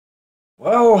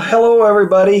Well, hello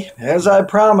everybody. As I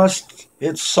promised,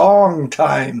 it's song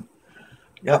time.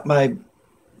 Got my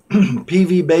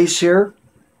PV bass here,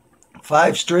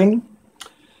 5 string,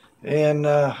 and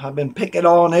I've been picking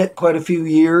on it quite a few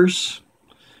years,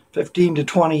 15 to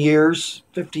 20 years,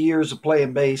 50 years of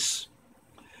playing bass.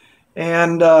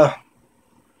 And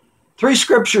three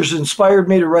scriptures inspired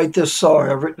me to write this song.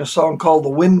 I've written a song called "The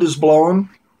Wind is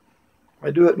Blowing." I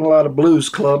do it in a lot of blues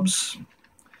clubs.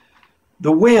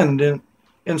 The wind,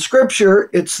 in Scripture,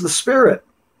 it's the Spirit.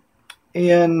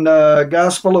 In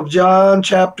Gospel of John,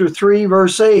 chapter 3,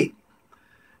 verse 8.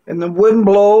 And the wind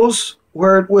blows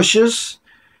where it wishes,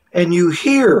 and you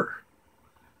hear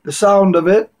the sound of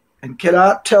it, and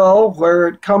cannot tell where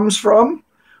it comes from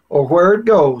or where it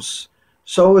goes.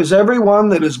 So is everyone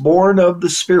that is born of the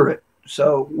Spirit.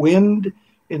 So wind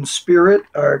and spirit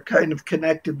are kind of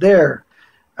connected there.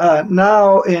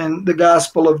 Now in the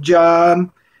Gospel of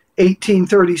John,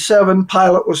 18:37,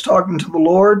 Pilate was talking to the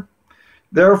Lord.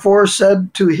 Therefore Pilate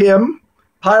said to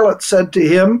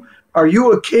him, "Are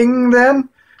you a king then?"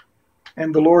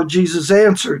 And the Lord Jesus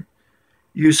answered,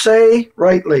 "You say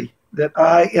rightly that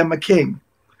I am a king.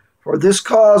 For this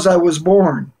cause I was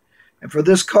born, and for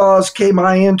this cause came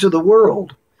I into the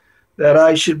world, that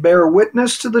I should bear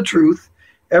witness to the truth.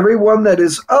 Everyone that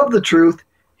is of the truth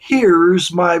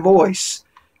hears my voice."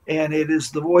 And it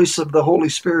is the voice of the Holy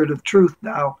Spirit of truth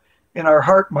now in our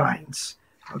heart minds.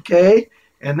 Okay?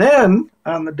 And then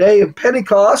on the day of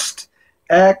Pentecost,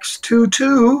 Acts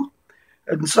 2:2,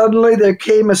 and suddenly there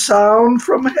came a sound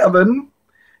from heaven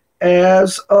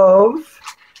as of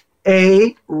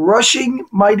a rushing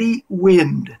mighty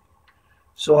wind.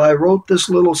 So I wrote this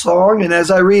little song, and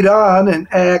as I read on in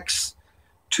Acts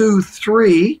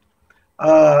 2:3,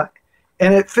 and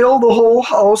it filled the whole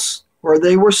house where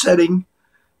they were sitting.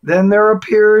 Then there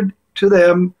appeared to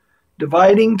them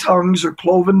dividing tongues, or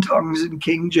cloven tongues in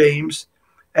King James,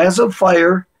 as of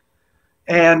fire,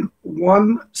 and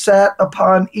one sat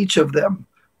upon each of them,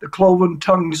 the cloven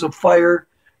tongues of fire,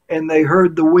 and they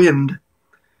heard the wind.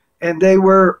 And they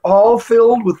were all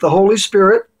filled with the Holy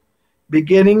Spirit,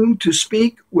 beginning to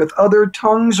speak with other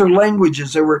tongues or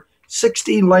languages. There were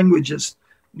 16 languages,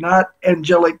 not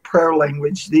angelic prayer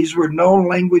language. These were known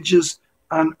languages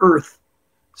on earth,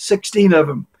 16 of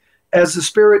them, as the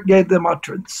Spirit gave them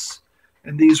utterance.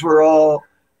 And these were all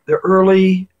the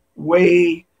early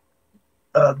way,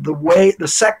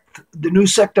 the new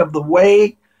sect of the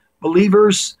way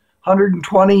believers,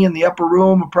 120 in the upper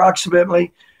room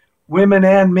approximately, women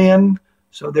and men.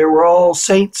 So they were all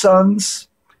saint sons.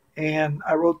 And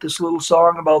I wrote this little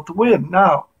song about the wind.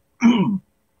 Now,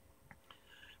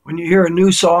 when you hear a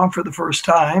new song for the first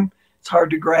time, it's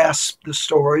hard to grasp the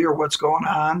story or what's going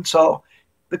on. So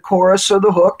the chorus or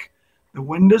the hook, the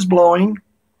wind is blowing.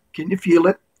 Can you feel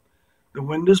it? The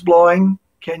wind is blowing.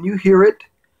 Can you hear it?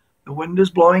 The wind is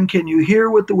blowing. Can you hear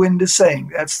what the wind is saying?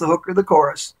 That's the hook or the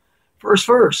chorus. First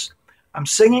verse. I'm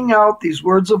singing out these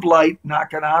words of light,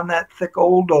 knocking on that thick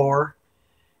old door.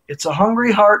 It's a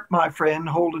hungry heart, my friend,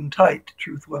 holding tight to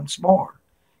truth once more,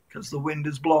 because the wind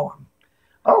is blowing.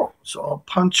 Oh, so I'll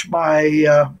punch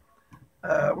my,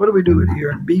 what do we do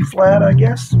here? B flat, I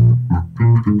guess?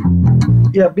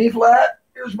 Yeah, B flat.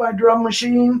 Here's my drum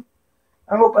machine.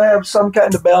 I hope I have some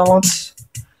kind of balance.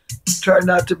 Try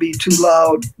not to be too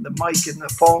loud. The mic in the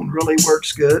phone really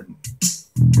works good.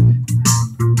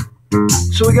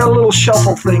 So we got a little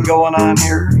shuffle thing going on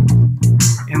here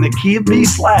in the key of B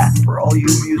flat for all you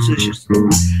musicians.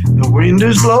 The wind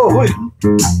is blowing.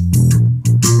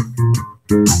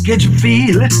 Can't you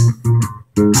feel it?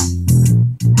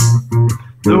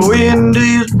 The wind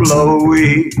is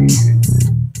blowing.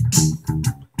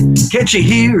 Can't you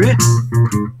hear it?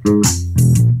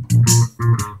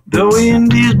 The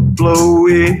wind is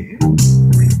blowing.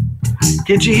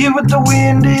 Can't you hear what the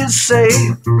wind is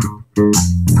saying?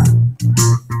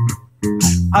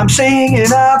 I'm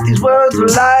singing out these words of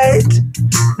light,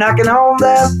 knocking on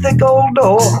that thick old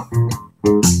door.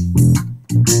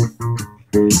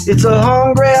 It's a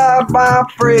hungry heart, my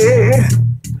friend,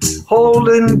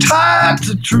 holding tight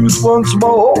to truth once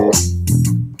more.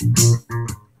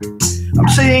 I'm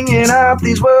singing out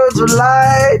these words of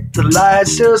light. The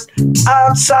light's just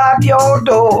outside your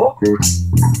door.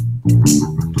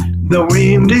 The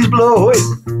wind is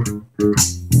blowing.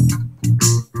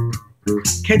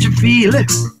 Can't you feel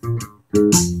it?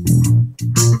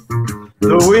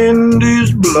 The wind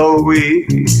is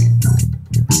blowing.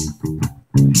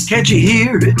 Can't you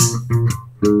hear it?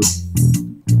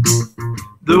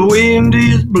 The wind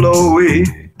is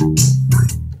blowing.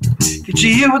 Can't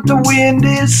you hear what the wind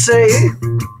is saying?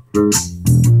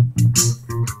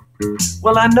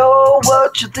 Well, I know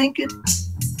what you're thinking.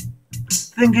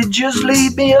 thinking just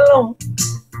leave me alone.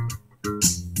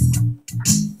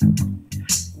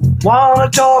 Wanna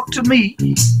talk to me?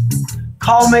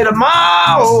 Call me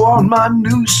tomorrow on my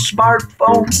new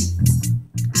smartphone.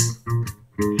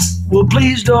 Well,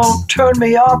 please don't turn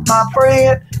me off, my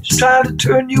friend. Just trying to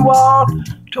turn you on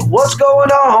to what's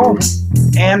going on.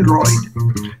 Android,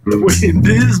 the wind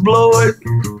is blowing.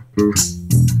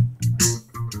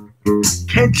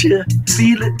 Can't you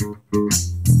feel it?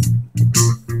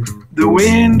 The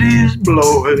wind is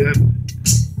blowing.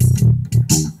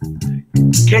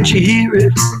 Can't you hear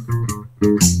it?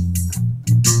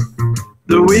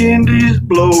 The wind is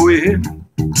blowing.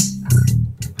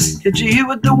 Can't you hear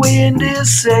what the wind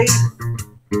is saying?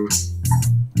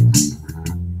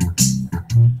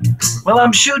 Well,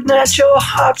 I'm shooting at your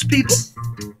hearts, people.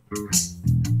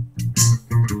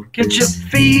 Can't you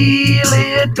feel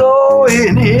it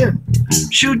going in?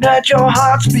 Shooting at your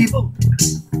hearts, people.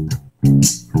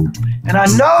 And I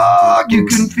know you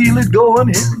can feel it going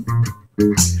in.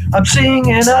 I'm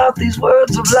singing out these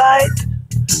words of light.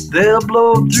 They'll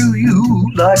blow through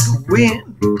you like a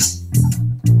wind.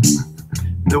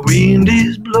 The wind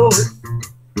is blowing.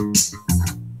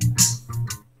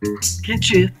 Can't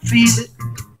you feel it?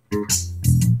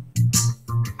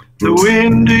 The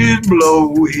wind is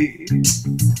blowing.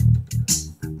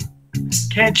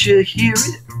 Can't you hear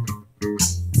it?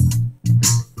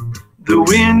 The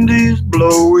wind is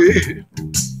blowing.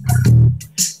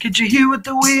 Can't you hear what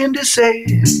the wind is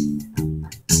saying?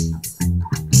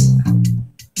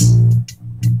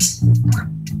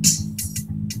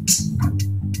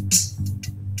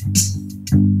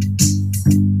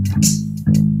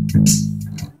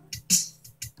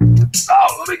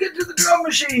 Oh, let me get to the drum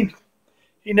machine.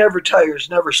 He never tires,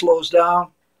 never slows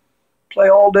down. Play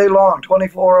all day long,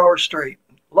 24 hours straight.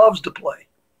 Loves to play.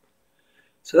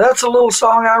 So that's a little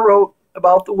song I wrote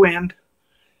about the wind.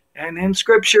 And in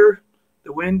Scripture,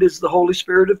 the wind is the Holy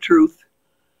Spirit of truth.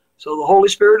 So the Holy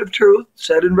Spirit of truth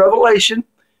said in Revelation,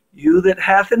 you that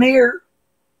hath an ear,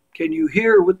 can you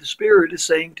hear what the Spirit is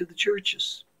saying to the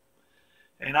churches?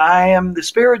 And I am the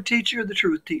Spirit teacher, the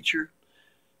truth teacher,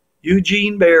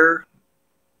 Eugene Bear,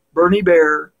 Bernie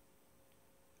Bear.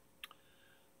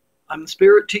 I'm the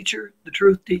Spirit teacher, the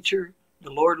truth teacher.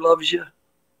 The Lord loves you.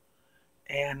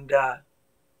 And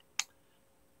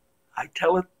I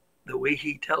tell it the way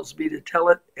He tells me to tell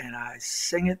it, and I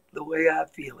sing it the way I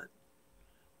feel it.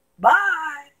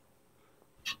 Bye.